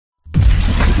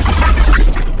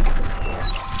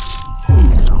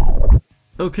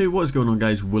Okay, what is going on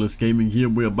guys, Willis Gaming here.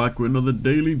 We are back with another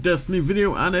daily Destiny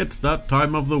video, and it's that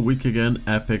time of the week again,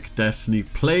 Epic Destiny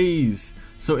Plays.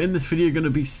 So in this video you're going to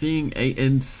be seeing an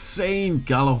insane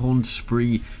GJALLARHORN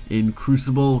spree in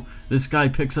Crucible. This guy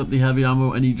picks up the heavy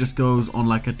ammo and he just goes on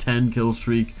like a 10 kill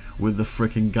streak with the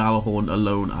freaking GJALLARHORN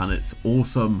alone, and it's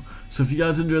awesome. So if you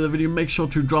guys enjoy the video, make sure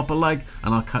to drop a like,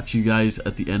 and I'll catch you guys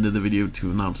at the end of the video to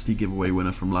announce the giveaway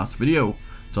winner from last video.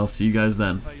 So I'll see you guys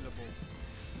then.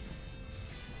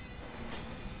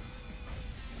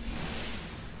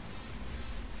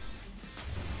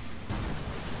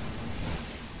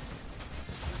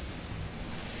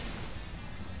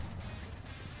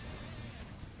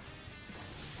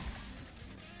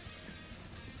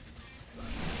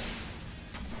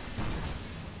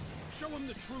 Show him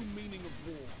the true meaning of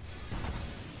war.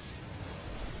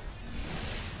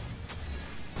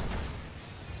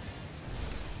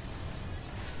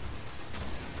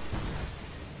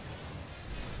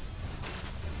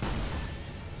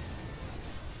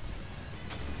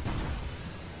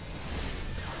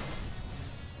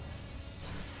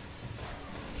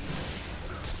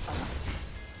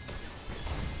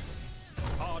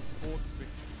 Hard-fought victory.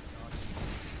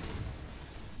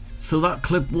 So that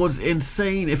clip was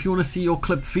insane. If you want to see your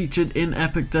clip featured in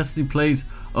Epic Destiny Plays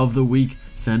of the week,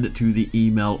 send it to the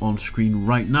email on screen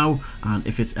right now, and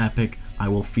if it's epic, I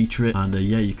will feature it, and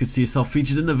yeah, you could see yourself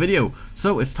featured in the video.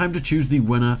 So it's time to choose the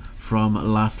winner from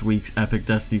last week's Epic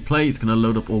Destiny Play. It's going to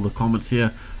load up all the comments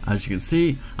here, as you can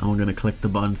see, and we're going to click the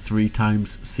button 3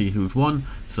 times, see who's won.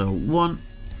 So 1,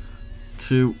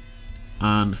 2,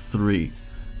 and 3.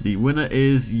 The winner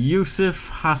is Yusuf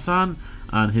Hassan,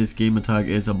 and his gamer tag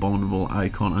is Abominable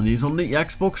Icon, and he's on the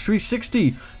Xbox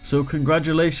 360. So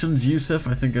congratulations, Yusuf.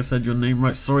 I think I said your name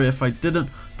right. Sorry if I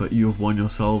didn't, but you have won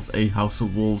yourselves a House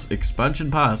of Wolves expansion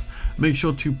pass. Make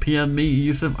sure to PM me,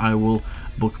 Yusuf. I will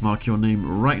bookmark your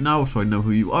name right now so I know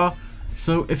who you are.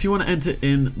 So if you want to enter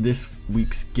in this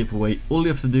week's giveaway, all you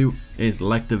have to do is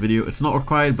like the video. It's not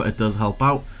required, but it does help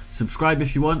out. Subscribe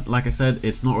if you want. Like I said,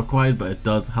 it's not required, but it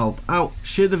does help out.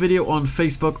 Share the video on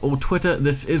Facebook or Twitter.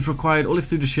 This is required. All you have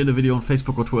to do to share the video on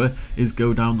Facebook or Twitter is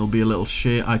go down. There'll be a little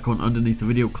share icon underneath the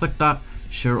video. Click that,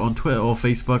 share it on Twitter or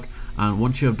Facebook, and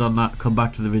once you have done that, come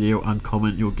back to the video and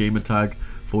comment your gamer tag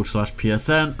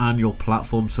 /PSN and your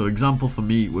platform. So example for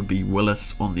me would be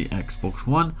Willis on the Xbox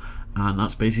One, and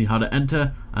that's basically how to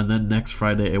enter, and then next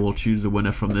Friday I will choose the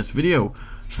winner from this video.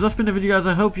 So that's been the video guys.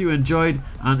 I hope you enjoyed,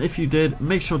 and if you did,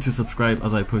 make sure to subscribe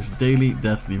as I post daily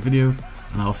Destiny videos,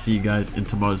 and I'll see you guys in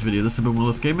tomorrow's video. This has been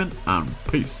Willis Gaming, and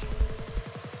peace.